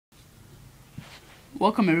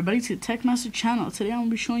Welcome everybody to the Tech Master channel. Today I'm going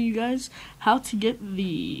to be showing you guys how to get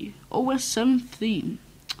the OS7 theme.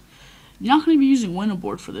 You're not going to be using window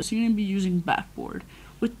board for this, you're going to be using Backboard.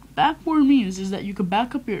 What Backboard means is that you can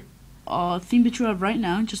back up your theme that you have right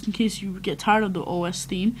now, just in case you get tired of the OS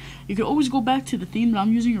theme. You can always go back to the theme that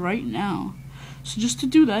I'm using right now. So just to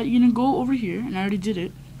do that, you're going to go over here, and I already did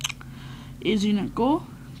it, you're going to go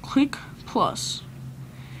click plus.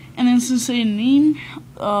 And then since say name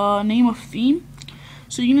of theme,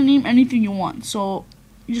 so you're gonna name anything you want. So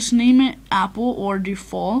you just name it Apple or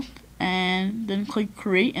default, and then click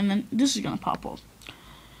create, and then this is gonna pop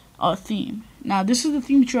up. Theme. Now this is the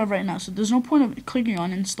theme that you have right now, so there's no point of clicking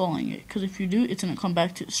on installing it, because if you do, it's gonna come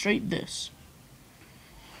back to straight this.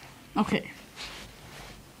 Okay.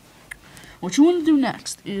 What you want to do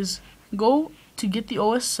next is go to get the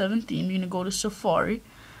OS7 theme. You're gonna go to Safari,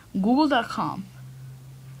 Google.com.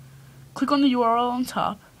 Click on the URL on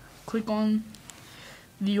top. Click on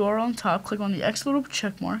the URL on top, click on the X little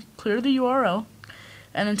check mark, clear the URL,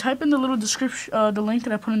 and then type in the little description, the link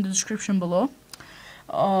that I put in the description below.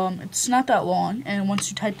 It's not that long, and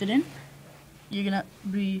once you typed it in, you're gonna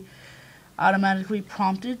be automatically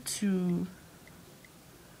prompted to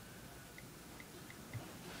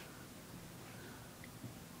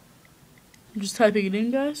I'm just typing it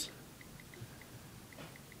in, guys.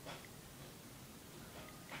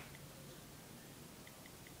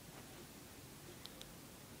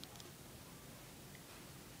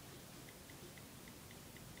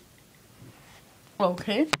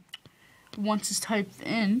 Okay, once it's typed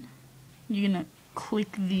in, you're gonna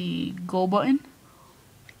click the go button,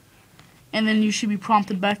 and then you should be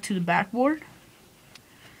prompted back to the backboard.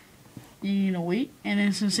 You're gonna wait, and then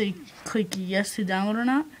it's gonna say click yes to download or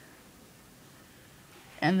not,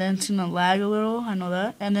 and then it's gonna lag a little, I know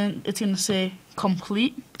that, and then it's gonna say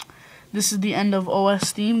complete. This is the end of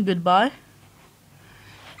OS theme, goodbye.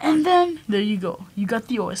 And then there you go, you got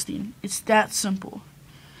the OS theme. It's that simple.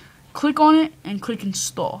 Click on it and click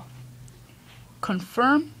install.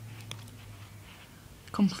 Confirm.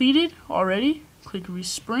 Completed already. Click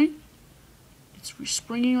respring. It's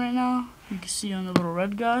respringing right now. You can see on the little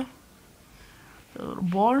red guy, the little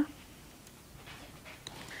bar.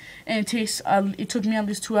 And it took me at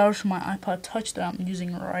least 2 hours for my iPod Touch that I'm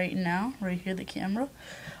using right now, right here, the camera,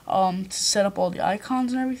 to set up all the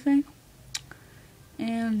icons and everything.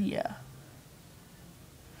 And yeah.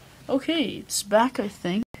 Okay, it's back, I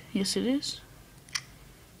think. Yes, it is.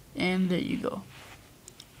 And there you go.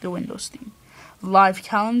 The Windows theme. Live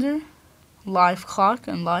calendar, live clock,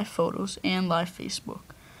 and live photos, and live Facebook.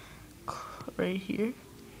 Right here.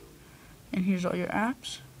 And here's all your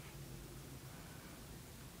apps.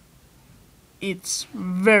 It's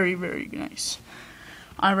very, very nice.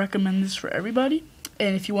 I recommend this for everybody.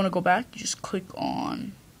 And if you want to go back, you just click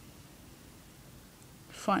on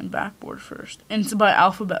find Backboard first. And it's by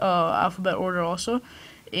alphabet order also.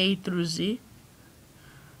 A through Z.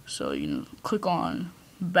 So click on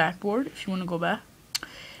Backboard if you want to go back.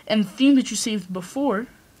 And the theme that you saved before,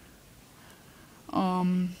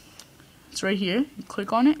 it's right here. You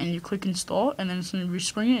click on it and you click install, and then it's going to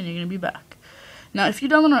respring it, and you're going to be back. Now if you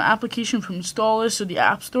download an application from Install List or the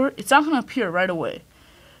App Store, it's not going to appear right away.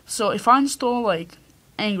 So if I install like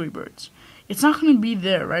Angry Birds, it's not going to be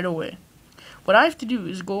there right away. What I have to do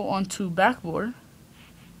is go onto Backboard,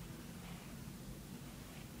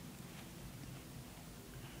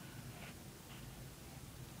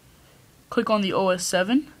 click on the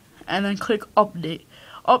OS7, and then click update.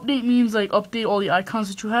 Update means like update all the icons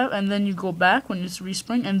that you have, and then you go back when it's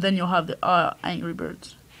respring, and then you'll have the Angry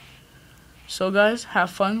Birds. So guys,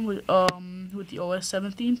 have fun with the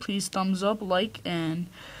OS7 theme. Please thumbs up, like, and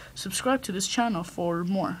subscribe to this channel for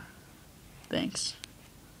more. Thanks.